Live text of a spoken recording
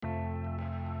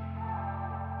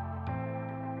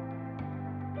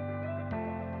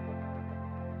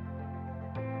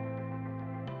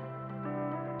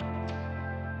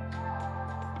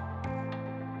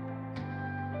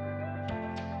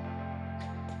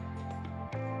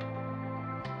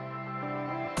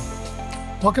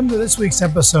Welcome to this week's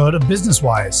episode of Business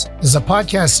Wise. This is a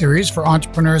podcast series for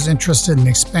entrepreneurs interested in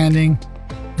expanding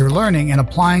their learning and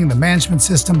applying the management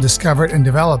system discovered and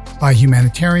developed by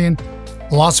humanitarian,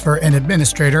 philosopher, and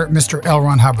administrator, Mr. L.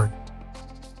 Ron Hubbard.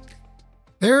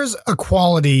 There's a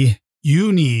quality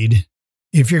you need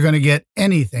if you're going to get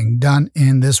anything done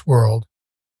in this world.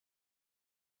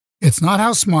 It's not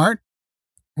how smart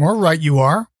or right you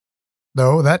are,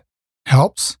 though that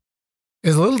helps.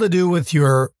 It's little to do with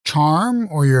your charm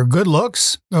or your good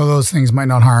looks, though those things might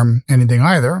not harm anything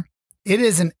either. It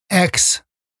is an X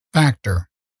factor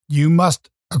you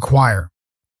must acquire,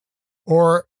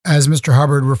 or as Mr.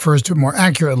 Hubbard refers to it more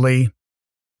accurately,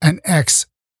 an X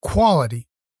quality.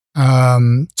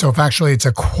 So factually it's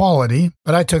a quality,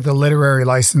 but I took the literary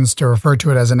license to refer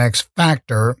to it as an X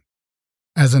factor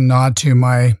as a nod to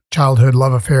my childhood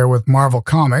love affair with Marvel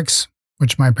Comics,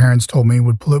 which my parents told me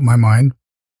would pollute my mind,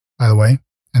 by the way,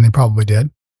 and they probably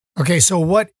did. Okay, so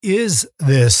what is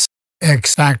this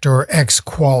X factor or X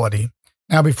quality?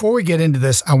 Now, before we get into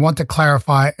this, I want to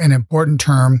clarify an important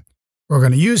term we're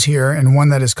going to use here, and one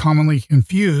that is commonly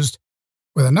confused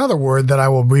with another word that I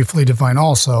will briefly define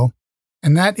also,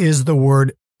 and that is the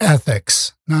word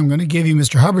ethics. Now, I'm going to give you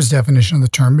Mr. Hubbard's definition of the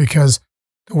term because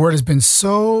the word has been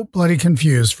so bloody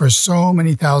confused for so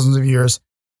many thousands of years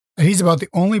that he's about the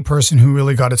only person who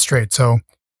really got it straight. So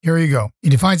here you go. He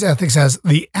defines ethics as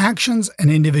the actions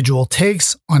an individual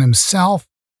takes on himself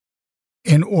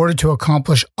in order to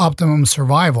accomplish optimum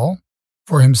survival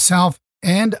for himself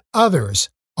and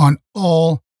others on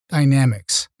all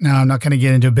dynamics. Now, I'm not going to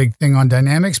get into a big thing on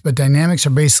dynamics, but dynamics are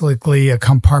basically a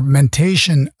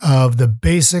compartmentation of the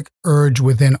basic urge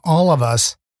within all of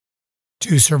us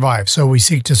to survive. So we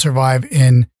seek to survive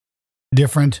in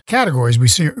different categories. We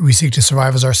seek to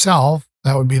survive as ourselves.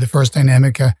 That would be the first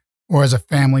dynamic, or as a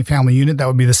family unit. That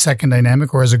would be the second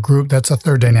dynamic, or as a group, that's a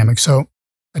third dynamic. So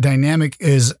a dynamic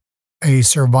is a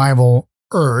survival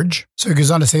urge. So he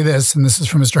goes on to say this, and this is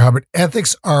from Mr. Hubbard: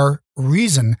 ethics are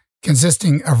reason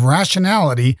consisting of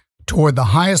rationality toward the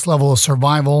highest level of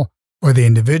survival for the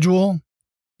individual,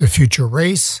 the future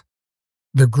race,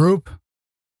 the group,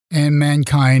 and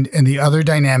mankind, and the other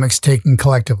dynamics taken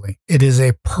collectively. It is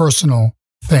a personal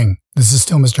thing. This is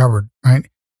still Mr. Hubbard, right?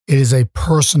 It is a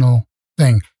personal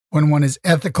thing. When one is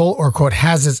ethical or, quote,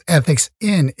 has its ethics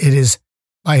in, it is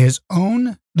by his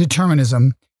own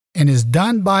determinism and is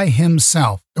done by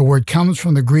himself. The word comes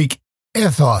from the Greek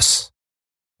ethos,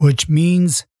 which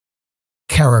means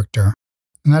character.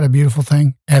 Isn't that a beautiful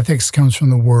thing? Ethics comes from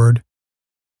the word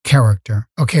character.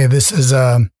 Okay, this is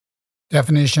a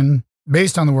definition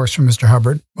based on the works from Mr.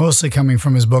 Hubbard, mostly coming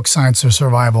from his book, Science of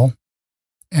Survival,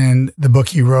 and the book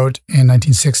he wrote in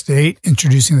 1968,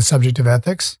 introducing the subject of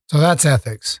ethics. So that's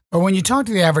ethics. But when you talk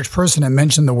to the average person and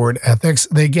mention the word ethics,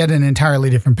 they get an entirely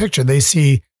different picture. They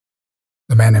see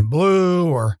the man in blue,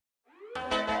 or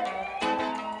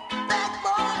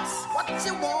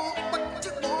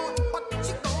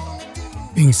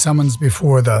being summoned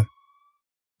before the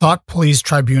thought police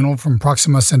tribunal from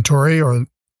Proxima Centauri or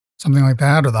something like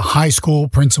that, or the high school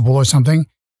principal or something.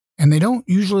 And they don't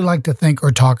usually like to think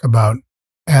or talk about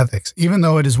ethics, even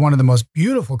though it is one of the most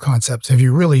beautiful concepts. If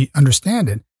you really understand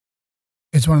it,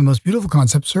 it's one of the most beautiful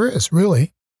concepts there is,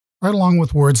 really, right along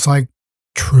with words like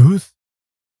truth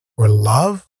or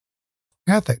love.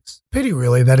 Ethics. Pity,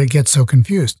 really, that it gets so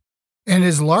confused. And it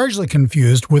is largely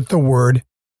confused with the word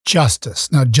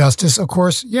justice. Now, justice, of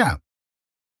course, yeah.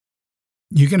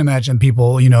 You can imagine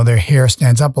people, their hair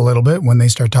stands up a little bit when they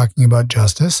start talking about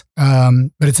justice.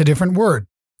 But it's a different word.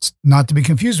 It's not to be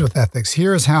confused with ethics.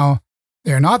 Here is how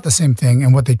they're not the same thing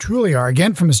and what they truly are.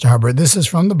 Again, from Mr. Hubbard, this is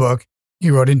from the book he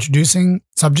wrote, Introducing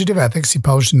Subject of Ethics. He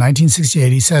published in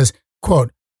 1968. He says,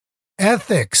 quote,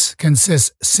 ethics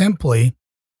consists simply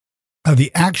of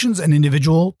the actions an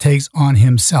individual takes on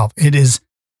himself. It is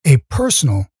a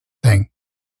personal thing.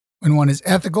 When one is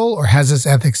ethical or has his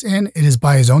ethics in, it is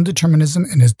by his own determinism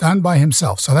and is done by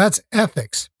himself. So that's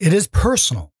ethics. It is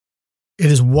personal.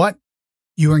 It is what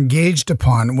you are engaged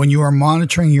upon when you are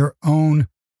monitoring your own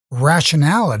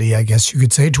rationality, I guess you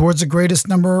could say, towards the greatest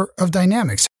number of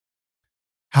dynamics.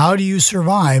 How do you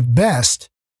survive best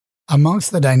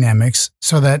amongst the dynamics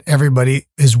so that everybody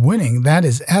is winning? That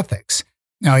is ethics.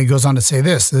 Now, he goes on to say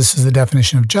this. This is the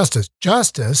definition of justice.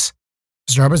 Justice,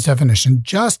 Mr. Hubbard's definition,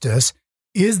 justice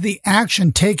is the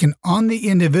action taken on the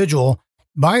individual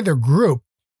by the group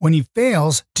when he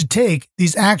fails to take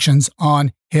these actions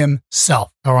on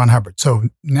himself. L. Ron Hubbard. So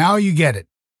now you get it.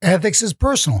 Ethics is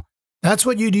personal. That's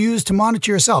what you'd use to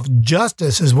monitor yourself.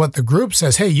 Justice is what the group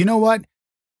says. Hey, you know what?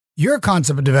 Your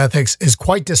concept of ethics is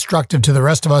quite destructive to the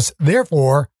rest of us.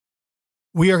 Therefore,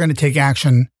 we are going to take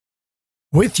action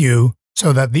with you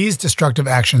so that these destructive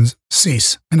actions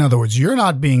cease. In other words, you're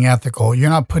not being ethical. You're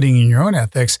not putting in your own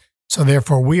ethics. So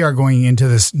therefore, we are going into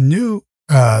this new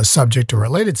subject or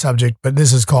related subject, but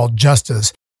this is called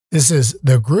justice. This is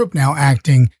the group now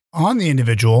acting on the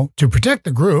individual to protect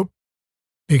the group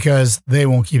because they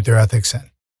won't keep their ethics in.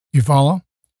 You follow?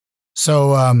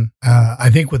 So I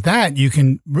think with that, you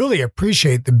can really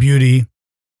appreciate the beauty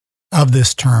of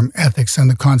this term ethics and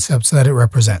the concepts that it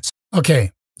represents.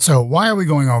 Okay, so why are we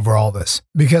going over all this?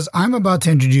 Because I'm about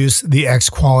to introduce the X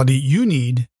quality you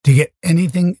need to get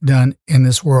anything done in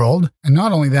this world. And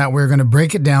not only that, we're going to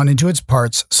break it down into its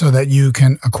parts so that you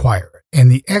can acquire it. And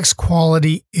the X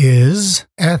quality is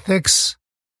ethics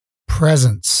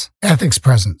presence. Ethics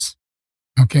presence.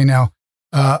 Okay, now,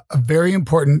 a very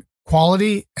important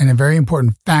quality and a very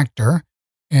important factor.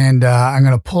 And I'm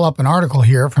going to pull up an article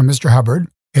here from Mr. Hubbard.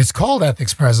 It's called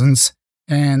Ethics Presence,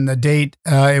 and the date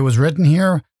it was written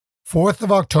here, 4th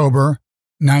of October,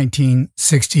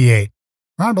 1968.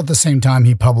 Around about the same time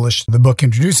he published the book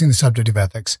introducing the subject of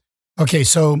ethics. Okay,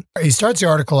 so he starts the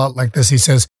article out like this. He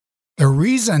says, the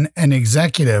reason an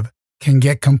executive can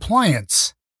get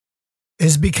compliance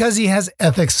is because he has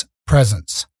ethics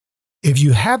presence. If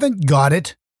you haven't got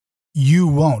it, you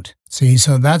won't. See,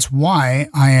 so that's why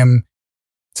I am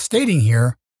stating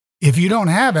here, if you don't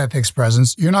have ethics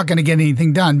presence, you're not going to get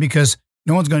anything done because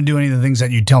no one's going to do any of the things that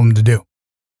you tell them to do.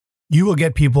 You will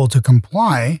get people to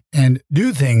comply and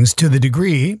do things to the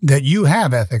degree that you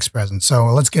have ethics presence. So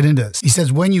let's get into this. He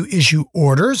says, when you issue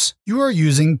orders, you are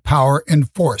using power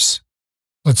and force.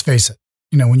 Let's face it.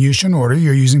 When you issue an order,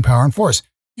 you're using power and force.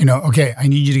 Okay, I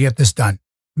need you to get this done.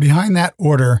 Behind that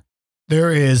order,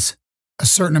 there is a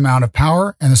certain amount of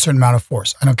power and a certain amount of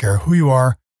force. I don't care who you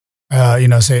are.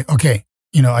 Say, okay,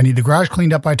 I need the garage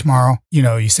cleaned up by tomorrow.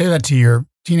 You say that to your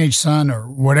teenage son or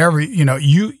whatever,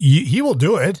 he will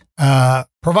do it,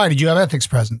 provided you have ethics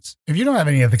presence. If you don't have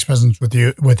any ethics presence with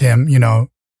him,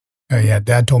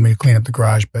 dad told me to clean up the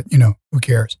garage, but who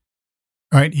cares?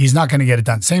 Right? He's not going to get it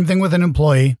done. Same thing with an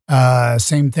employee.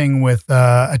 Same thing with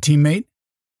a teammate.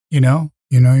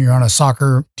 You're on a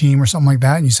soccer team or something like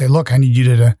that. And you say, look, I need you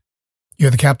to you're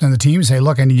the captain of the team. Say,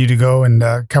 look, I need you to go and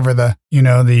cover the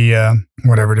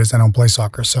whatever it is. I don't play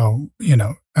soccer. So,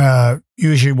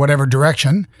 usually whatever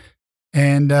direction.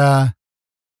 And the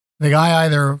guy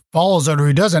either follows it or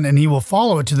he doesn't, and he will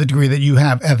follow it to the degree that you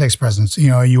have ethics presence.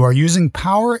 You are using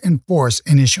power and force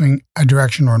in issuing a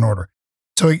direction or an order.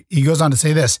 So he goes on to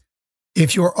say this.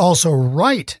 If you're also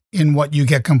right in what you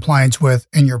get compliance with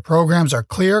and your programs are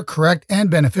clear, correct, and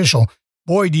beneficial,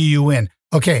 boy, do you win.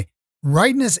 Okay.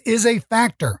 Rightness is a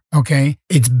factor, okay?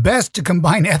 It's best to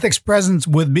combine ethics presence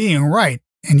with being right.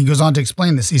 And he goes on to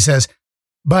explain this. He says,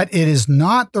 but it is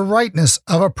not the rightness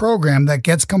of a program that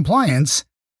gets compliance.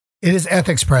 It is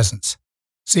ethics presence.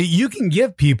 See, you can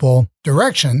give people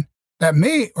direction that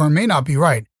may or may not be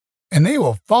right, and they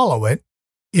will follow it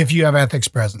if you have ethics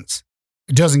presence.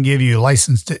 It doesn't give you a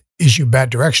license to issue bad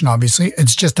direction, obviously.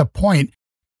 It's just a point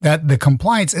that the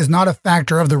compliance is not a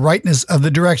factor of the rightness of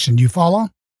the direction. Do you follow?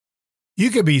 You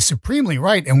could be supremely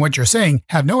right in what you're saying,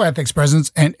 have no ethics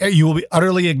presence, and you will be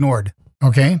utterly ignored.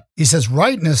 Okay? He says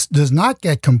rightness does not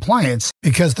get compliance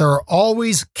because there are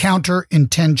always counter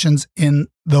intentions in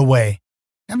the way.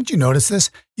 Haven't you noticed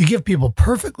this? You give people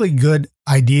perfectly good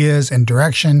ideas and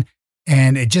direction,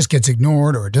 and it just gets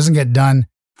ignored or it doesn't get done.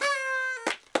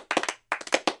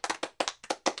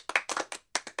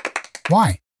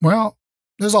 Why? Well,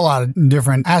 there's a lot of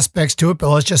different aspects to it, but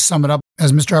let's just sum it up.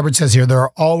 As Mr. Hubbard says here, there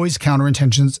are always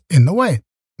counterintentions in the way.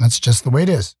 That's just the way it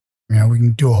is. We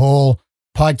can do a whole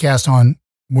podcast on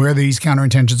where these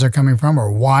counterintentions are coming from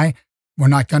or why. We're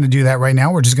not going to do that right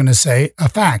now. We're just going to say a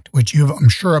fact, which you've, I'm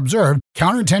sure, observed.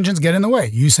 Counterintentions get in the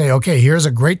way. You say, okay, here's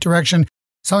a great direction,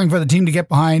 something for the team to get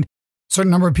behind. A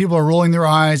certain number of people are rolling their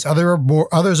eyes.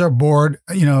 Others are bored.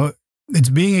 It's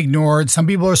being ignored. Some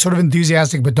people are sort of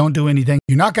enthusiastic, but don't do anything.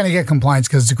 You're not going to get compliance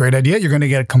because it's a great idea. You're going to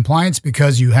get compliance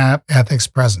because you have ethics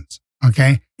presence.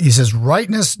 Okay. He says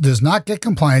rightness does not get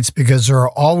compliance because there are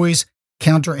always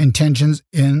counter intentions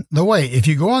in the way. If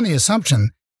you go on the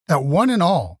assumption that one and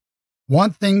all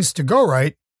want things to go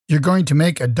right, you're going to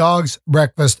make a dog's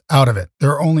breakfast out of it.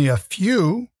 There are only a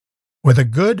few with a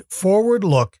good forward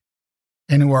look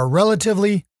and who are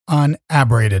relatively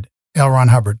unaberrated. L. Ron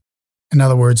Hubbard. In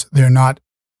other words, they're not,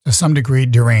 to some degree,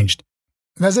 deranged.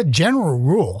 As a general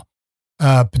rule,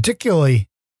 particularly,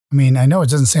 I know it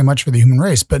doesn't say much for the human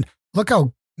race, but look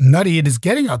how nutty it is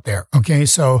getting out there. Okay,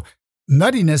 so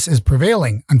nuttiness is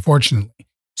prevailing, unfortunately.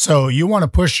 So you want to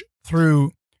push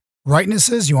through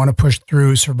rightnesses, you want to push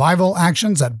through survival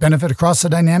actions that benefit across the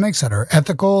dynamics, that are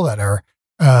ethical, that are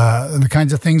the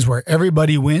kinds of things where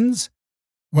everybody wins,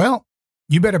 well,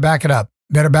 you better back it up.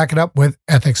 Better back it up with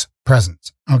ethics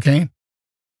presence. Okay.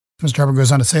 Mr. Hubbard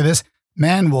goes on to say this: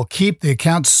 man will keep the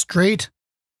accounts straight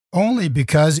only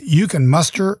because you can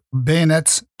muster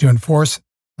bayonets to enforce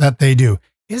that they do.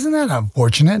 Isn't that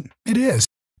unfortunate? It is.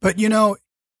 But,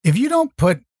 if you don't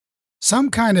put some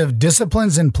kind of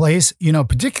disciplines in place,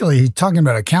 particularly talking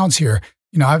about accounts here,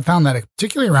 I've found that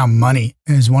particularly around money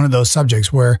is one of those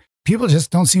subjects where people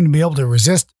just don't seem to be able to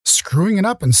resist screwing it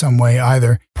up in some way,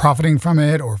 either profiting from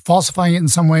it or falsifying it in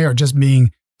some way, or just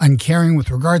being uncaring with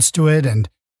regards to it and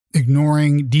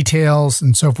ignoring details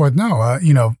and so forth. No,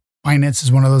 finance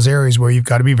is one of those areas where you've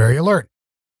got to be very alert,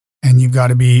 and you've got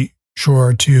to be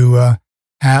sure to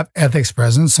have ethics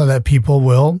present so that people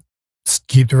will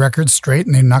keep the records straight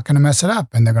and they're not going to mess it up,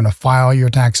 and they're going to file your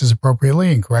taxes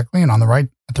appropriately and correctly and at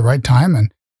the right time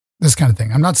and this kind of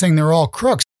thing. I'm not saying they're all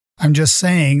crooks. I'm just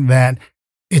saying that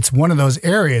it's one of those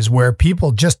areas where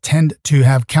people just tend to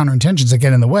have counterintentions that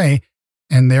get in the way,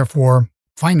 and therefore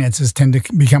finances tend to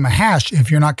become a hash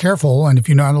if you're not careful and if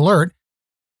you're not alert.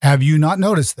 Have you not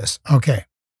noticed this? Okay.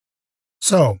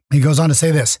 So he goes on to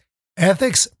say this: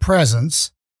 ethics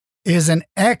presence is an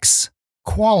X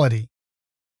quality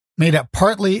made up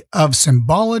partly of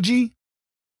symbology,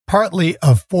 partly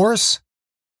of force,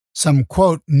 some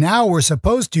quote, now we're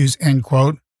supposed to, end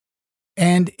quote,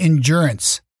 and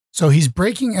endurance. So he's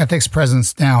breaking ethics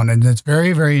presence down, and it's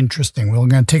very, very interesting. We're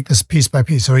going to take this piece by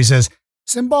piece. So he says,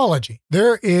 symbology.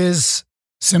 There is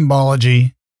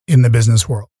symbology in the business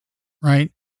world,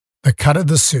 right? The cut of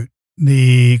the suit,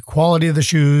 the quality of the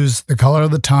shoes, the color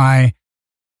of the tie.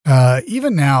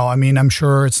 Even now, I'm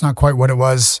sure it's not quite what it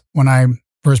was when I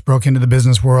first broke into the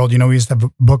business world. We used to have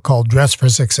a book called Dress for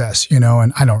Success,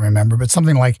 and I don't remember, but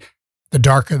something like the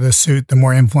darker the suit, the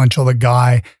more influential the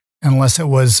guy, unless it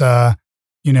was, what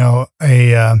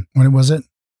was it?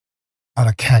 Not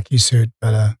a khaki suit,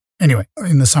 but anyway,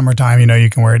 in the summertime, you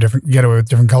can get away with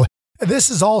different color. This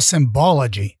is all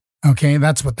symbology. Okay.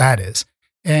 That's what that is.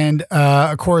 And,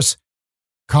 of course,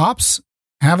 cops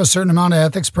have a certain amount of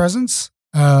ethics presence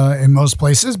in most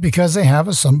places because they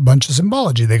have some bunch of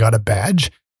symbology. They got a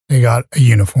badge, they got a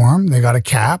uniform, they got a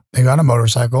cap, they got a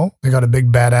motorcycle, they got a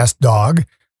big badass dog,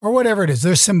 or whatever it is.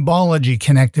 There's symbology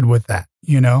connected with that.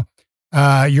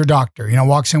 Your doctor,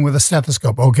 walks in with a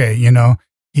stethoscope. Okay,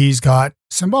 he's got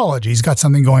symbology. He's got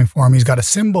something going for him. He's got a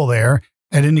symbol there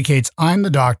that indicates I'm the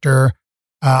doctor.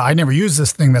 I never use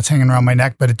this thing that's hanging around my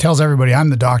neck, but it tells everybody I'm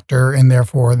the doctor, and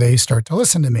therefore they start to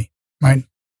listen to me, right?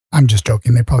 I'm just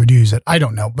joking. They probably do use it. I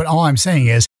don't know. But all I'm saying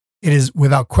is it is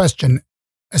without question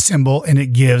a symbol, and it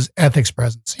gives ethics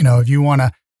presence. If you want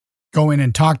to go in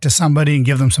and talk to somebody and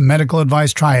give them some medical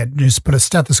advice, try it. Just put a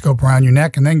stethoscope around your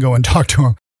neck and then go and talk to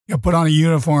them. Put on a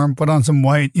uniform, put on some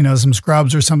white, some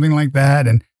scrubs or something like that.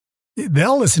 And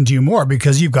they'll listen to you more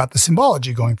because you've got the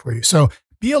symbology going for you. So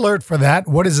be alert for that.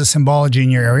 What is the symbology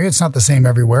in your area? It's not the same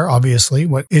everywhere, obviously.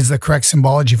 What is the correct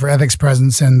symbology for ethics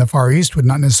presence in the Far East would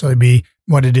not necessarily be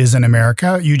what it is in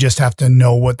America. You just have to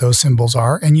know what those symbols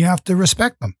are, and you have to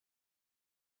respect them.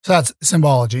 So that's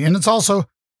symbology. And it's also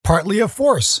partly a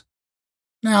force.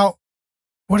 Now,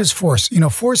 what is force?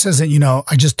 Force isn't,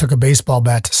 I just took a baseball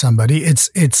bat to somebody.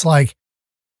 It's like,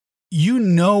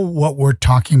 what we're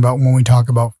talking about when we talk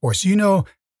about force.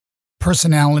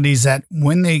 Personalities that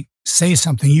when they say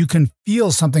something, you can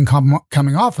feel something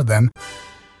coming off of them.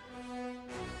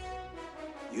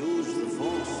 Use the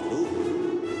force,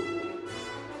 Luke.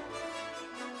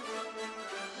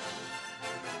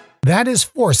 That is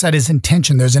force. That is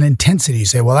intention. There's an intensity. You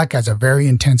say, well, that guy's a very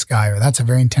intense guy, or that's a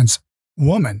very intense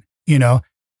woman,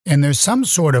 and there's some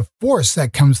sort of force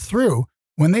that comes through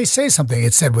when they say something.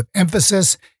 It's said with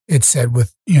emphasis. It's said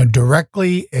with,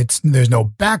 directly. There's no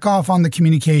back off on the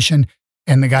communication.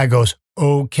 And the guy goes,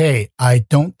 okay, I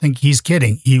don't think he's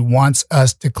kidding. He wants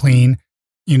us to clean,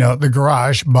 the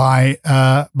garage by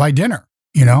dinner.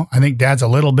 I think Dad's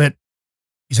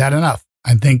he's had enough.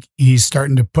 I think he's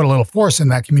starting to put a little force in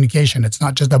that communication. It's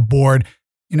not just a bored,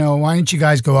 why don't you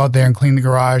guys go out there and clean the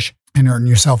garage and earn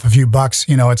yourself a few bucks?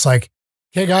 It's like,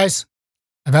 okay, guys,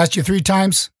 I've asked you 3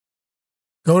 times.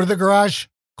 Go to the garage,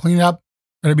 clean it up.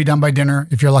 Better be done by dinner.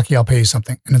 If you're lucky, I'll pay you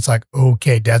something. And it's like,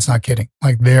 okay, Dad's not kidding.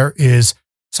 Like, there is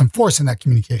some force in that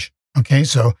communication. Okay,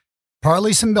 so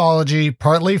partly symbology,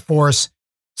 partly force,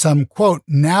 some quote,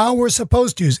 now we're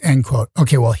supposed to use, end quote.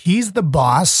 Okay, well, he's the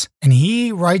boss and he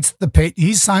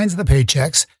he signs the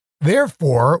paychecks.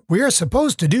 Therefore, we are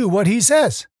supposed to do what he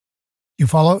says. You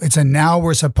follow? It's a now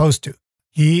we're supposed to.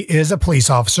 He is a police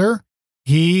officer.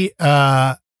 He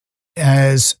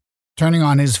is turning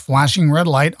on his flashing red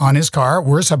light on his car.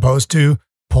 We're supposed to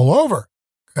pull over.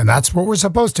 And that's what we're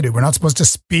supposed to do. We're not supposed to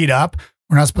speed up.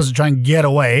 We're not supposed to try and get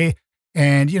away.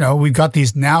 And, we've got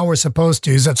these now we're supposed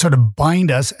to that sort of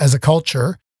bind us as a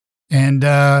culture. And,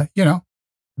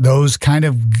 those kind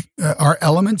of are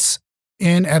elements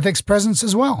in ethics presence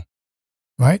as well,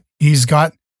 right? He's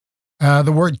got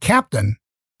the word captain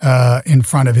in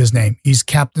front of his name. He's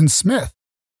Captain Smith.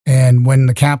 And when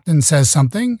the captain says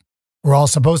something, we're all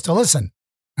supposed to listen.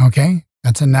 Okay?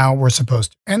 That's a now we're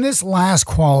supposed to. And this last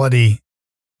quality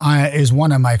is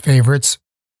one of my favorites,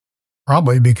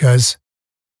 probably because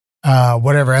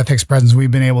whatever ethics presence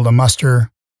we've been able to muster,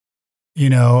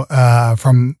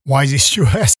 from Wise East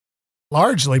US,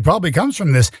 largely probably comes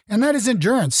from this, and that is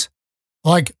endurance.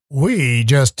 Like, we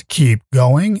just keep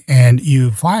going, and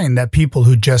you find that people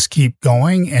who just keep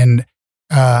going and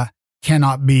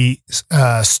cannot be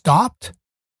stopped,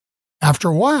 after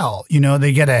a while,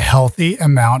 they get a healthy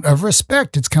amount of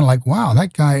respect. It's kind of like, wow,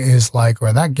 that guy is like,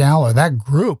 or that gal or that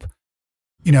group,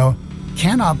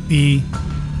 cannot be,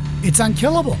 it's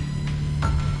unkillable.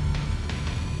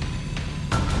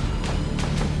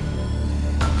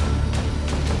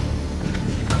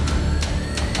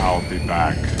 I'll be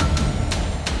back.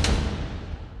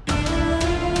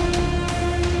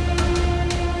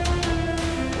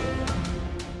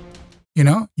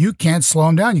 You can't slow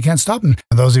him down. You can't stop him.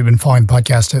 Those who've been following the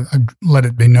podcast have let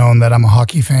it be known that I'm a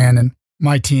hockey fan, and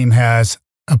my team has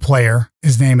a player.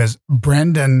 His name is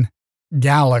Brendan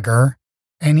Gallagher,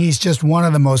 and he's just one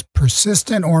of the most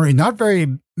persistent, or not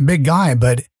very big guy,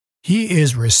 but he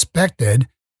is respected.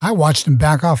 I watched him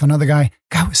back off another guy.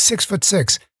 Guy was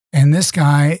 6'6", and this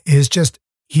guy is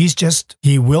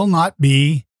he will not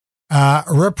be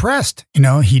repressed.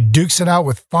 He dukes it out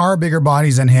with far bigger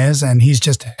bodies than his, and he's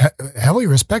just heavily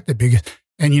respected because,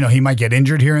 and he might get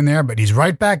injured here and there, but he's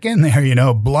right back in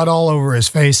there, blood all over his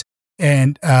face.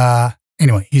 And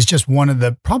anyway, he's just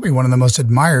probably one of the most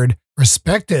admired,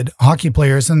 respected hockey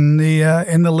players in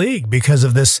the league because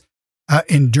of this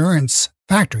endurance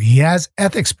factor. He has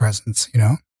ethics presence,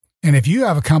 and if you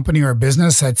have a company or a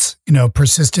business that's,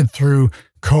 persisted through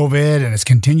COVID and has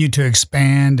continued to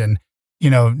expand, and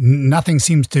nothing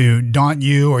seems to daunt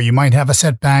you, or you might have a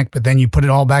setback, but then you put it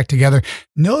all back together.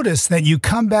 Notice that you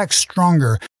come back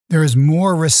stronger. There is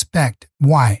more respect.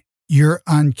 Why? You're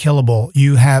unkillable.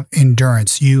 You have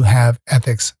endurance. You have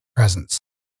ethics presence.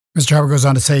 Mr. Hubbard goes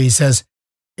on to say, he says,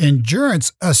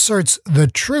 endurance asserts the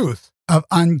truth of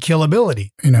unkillability.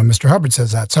 Mr. Hubbard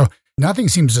says that. So nothing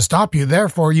seems to stop you.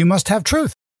 Therefore, you must have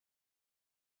truth.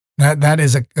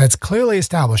 That's clearly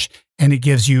established, and it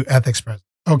gives you ethics presence.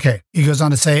 Okay, he goes on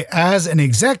to say, as an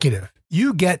executive,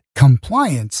 you get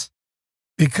compliance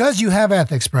because you have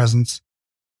ethics presence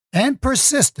and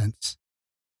persistence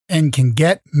and can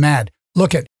get mad.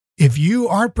 Look if you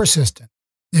aren't persistent,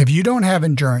 if you don't have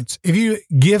endurance, if you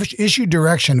issue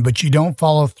direction, but you don't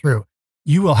follow through,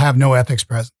 you will have no ethics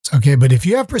presence. Okay, but if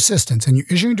you have persistence and you're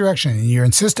issuing direction and you're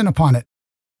insistent upon it,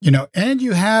 and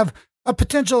you have a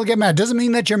potential to get mad, doesn't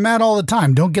mean that you're mad all the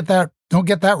time. Don't get that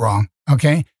wrong.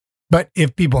 Okay. But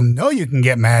if people know you can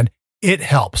get mad, it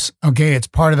helps. Okay. It's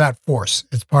part of that force.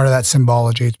 It's part of that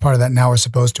symbology. It's part of that now we're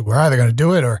supposed to. We're either going to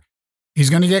do it or he's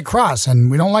going to get cross,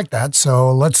 and we don't like that.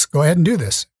 So let's go ahead and do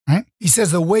this. Right? He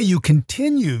says the way you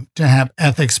continue to have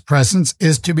ethics presence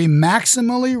is to be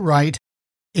maximally right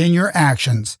in your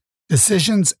actions,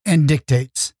 decisions, and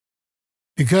dictates.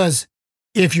 Because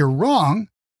if you're wrong,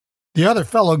 the other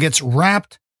fellow gets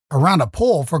wrapped around a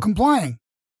pole for complying.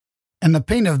 And the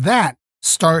pain of that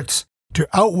starts to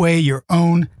outweigh your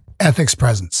own ethics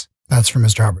presence. That's from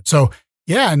Mr. Hubbard. So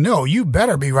you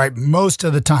better be right most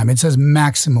of the time. It says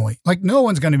maximally. Like, no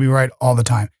one's going to be right all the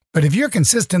time. But if you're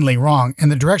consistently wrong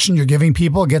and the direction you're giving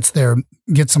people gets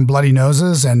some bloody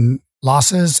noses and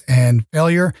losses and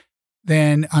failure,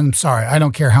 then I'm sorry. I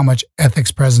don't care how much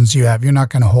ethics presence you have. You're not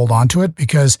going to hold on to it,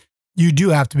 because you do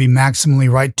have to be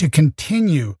maximally right to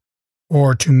continue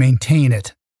or to maintain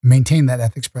that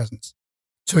ethics presence.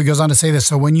 So he goes on to say this.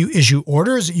 So when you issue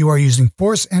orders, you are using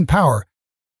force and power.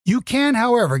 You can,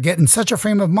 however, get in such a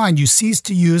frame of mind you cease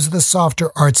to use the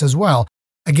softer arts as well.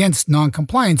 Against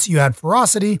non-compliance, you add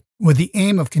ferocity with the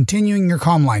aim of continuing your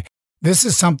calm line. This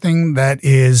is something that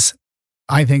is,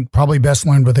 I think, probably best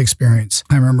learned with experience.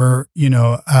 I remember,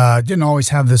 didn't always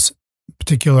have this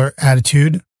particular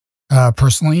attitude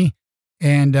personally.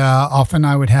 And often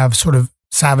I would have sort of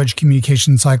savage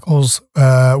communication cycles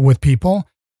with people,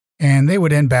 and they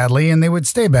would end badly and they would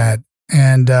stay bad.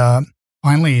 And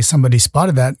finally, somebody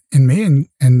spotted that in me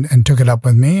and took it up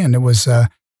with me. And it was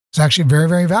actually very,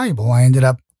 very valuable. I ended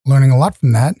up learning a lot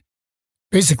from that.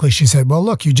 Basically, she said, well,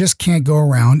 look, you just can't go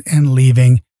around and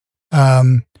leaving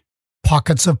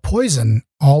pockets of poison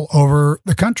all over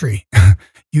the country.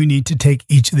 You need to take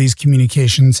each of these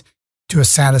communications to a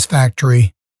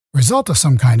satisfactory result of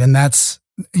some kind. And that's,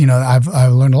 I've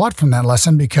learned a lot from that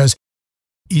lesson, because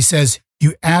he says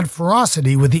you add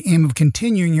ferocity with the aim of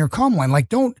continuing your calm line. Like,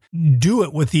 don't do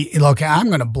it with the, okay, I'm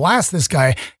going to blast this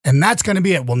guy and that's going to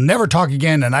be it. We'll never talk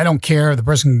again. And I don't care. The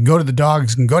person can go to the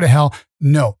dogs, can go to hell.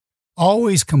 No,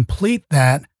 always complete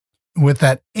that with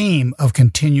that aim of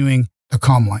continuing the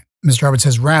calm line. Mr. Roberts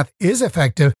says wrath is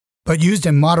effective, but used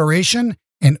in moderation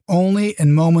and only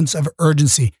in moments of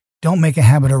urgency. Don't make a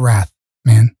habit of wrath,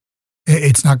 man.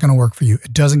 It's not going to work for you.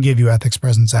 It doesn't give you ethics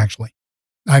presence, actually.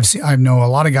 I know a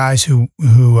lot of guys who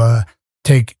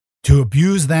take to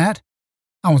abuse that.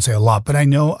 I won't say a lot, but I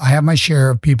have my share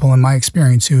of people in my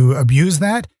experience who abuse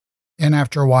that. And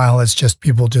after a while, it's just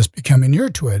people just become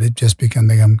inured to it. They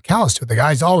become callous to it. The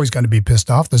guy's always going to be pissed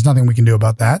off. There's nothing we can do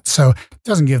about that. So it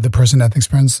doesn't give the person ethics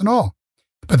presence at all.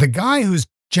 But the guy who's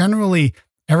generally,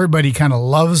 everybody kind of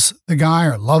loves the guy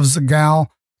or loves the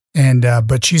gal, and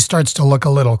but she starts to look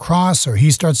a little cross, or he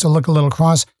starts to look a little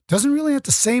cross, doesn't really have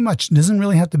to say much, doesn't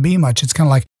really have to be much. It's kind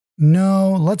of like,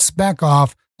 no, let's back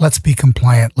off. Let's be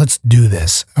compliant. Let's do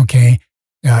this, okay?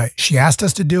 She asked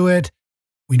us to do it.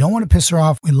 We don't want to piss her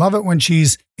off. We love it when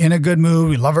she's in a good mood.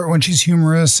 We love it when she's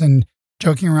humorous and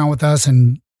joking around with us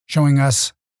and showing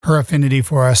us her affinity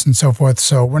for us and so forth.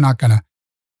 So we're not gonna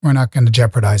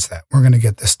jeopardize that. We're gonna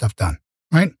get this stuff done,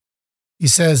 right? He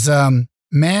says,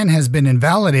 man has been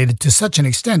invalidated to such an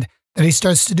extent that he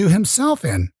starts to do himself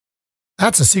in.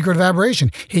 That's a secret of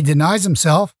aberration. He denies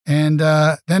himself and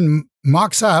then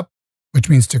mocks up, which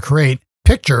means to create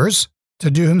pictures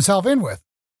to do himself in with.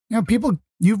 People,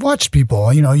 you've watched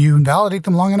people, you invalidate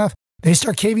them long enough, they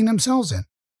start caving themselves in.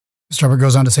 Mr. Robert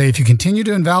goes on to say, if you continue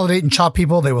to invalidate and chop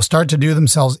people, they will start to do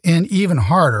themselves in even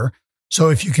harder. So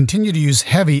if you continue to use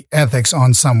heavy ethics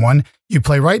on someone, you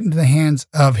play right into the hands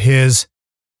of his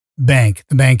bank.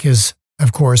 The bank is,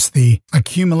 of course, the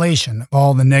accumulation of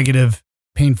all the negative,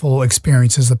 painful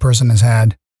experiences the person has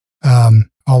had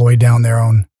all the way down their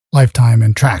own lifetime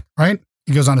and track, right?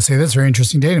 He goes on to say this very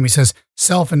interesting datum. He says,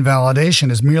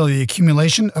 self-invalidation is merely the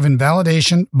accumulation of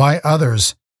invalidation by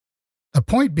others. The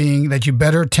point being that you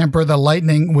better temper the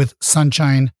lightning with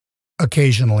sunshine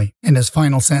occasionally. In his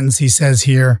final sentence, he says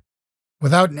here,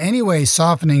 without in any way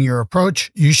softening your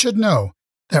approach, you should know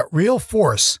that real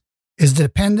force is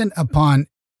dependent upon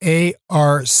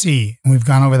ARC. And we've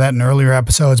gone over that in earlier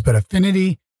episodes, but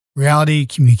affinity, reality,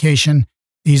 communication,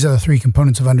 these are the three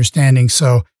components of understanding.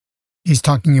 So he's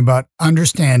talking about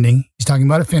understanding. He's talking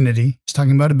about affinity. He's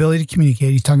talking about ability to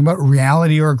communicate. He's talking about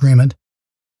reality or agreement.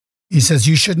 He says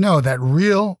you should know that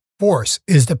real force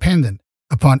is dependent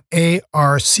upon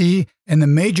ARC, and the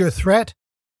major threat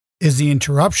is the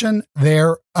interruption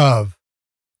thereof.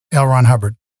 L. Ron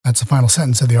Hubbard. That's the final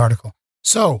sentence of the article.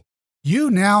 So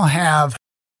you now have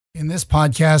in this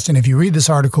podcast, and if you read this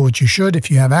article, which you should, if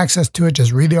you have access to it,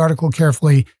 just read the article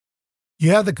carefully.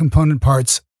 You have the component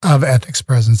parts of ethics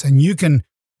presence, and you can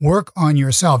work on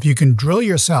yourself. You can drill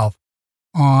yourself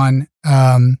on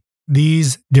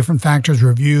these different factors,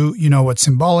 review, what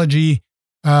symbology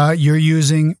you're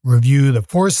using, review the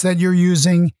force that you're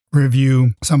using,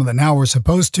 review some of the now we're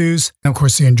supposed to's, and of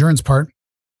course the endurance part.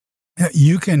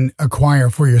 You can acquire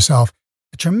for yourself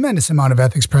a tremendous amount of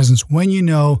ethics presence when you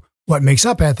know what makes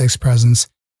up ethics presence.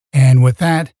 And with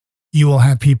that, you will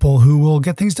have people who will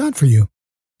get things done for you.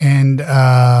 And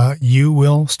you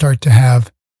will start to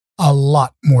have a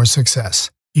lot more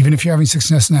success. Even if you're having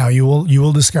success now, you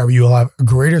will discover you will have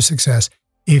greater success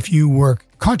if you work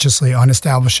consciously on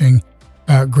establishing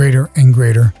greater and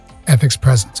greater ethics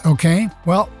presence. Okay,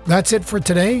 well, that's it for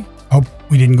today. Hope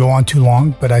we didn't go on too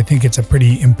long, but I think it's a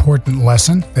pretty important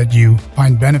lesson that you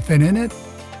find benefit in it,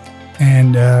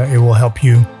 and it will help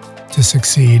you to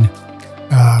succeed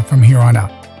from here on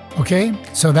out. Okay,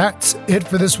 so that's it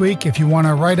for this week. If you want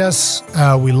to write us,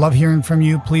 we love hearing from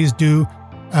you. Please do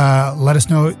let us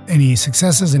know any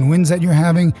successes and wins that you're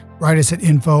having. Write us at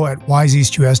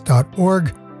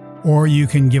info@wiseeastus.org, or you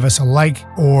can give us a like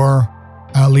or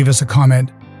leave us a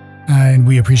comment. And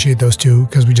we appreciate those too,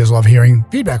 because we just love hearing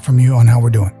feedback from you on how we're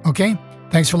doing. Okay,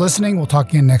 thanks for listening. We'll talk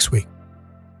again next week.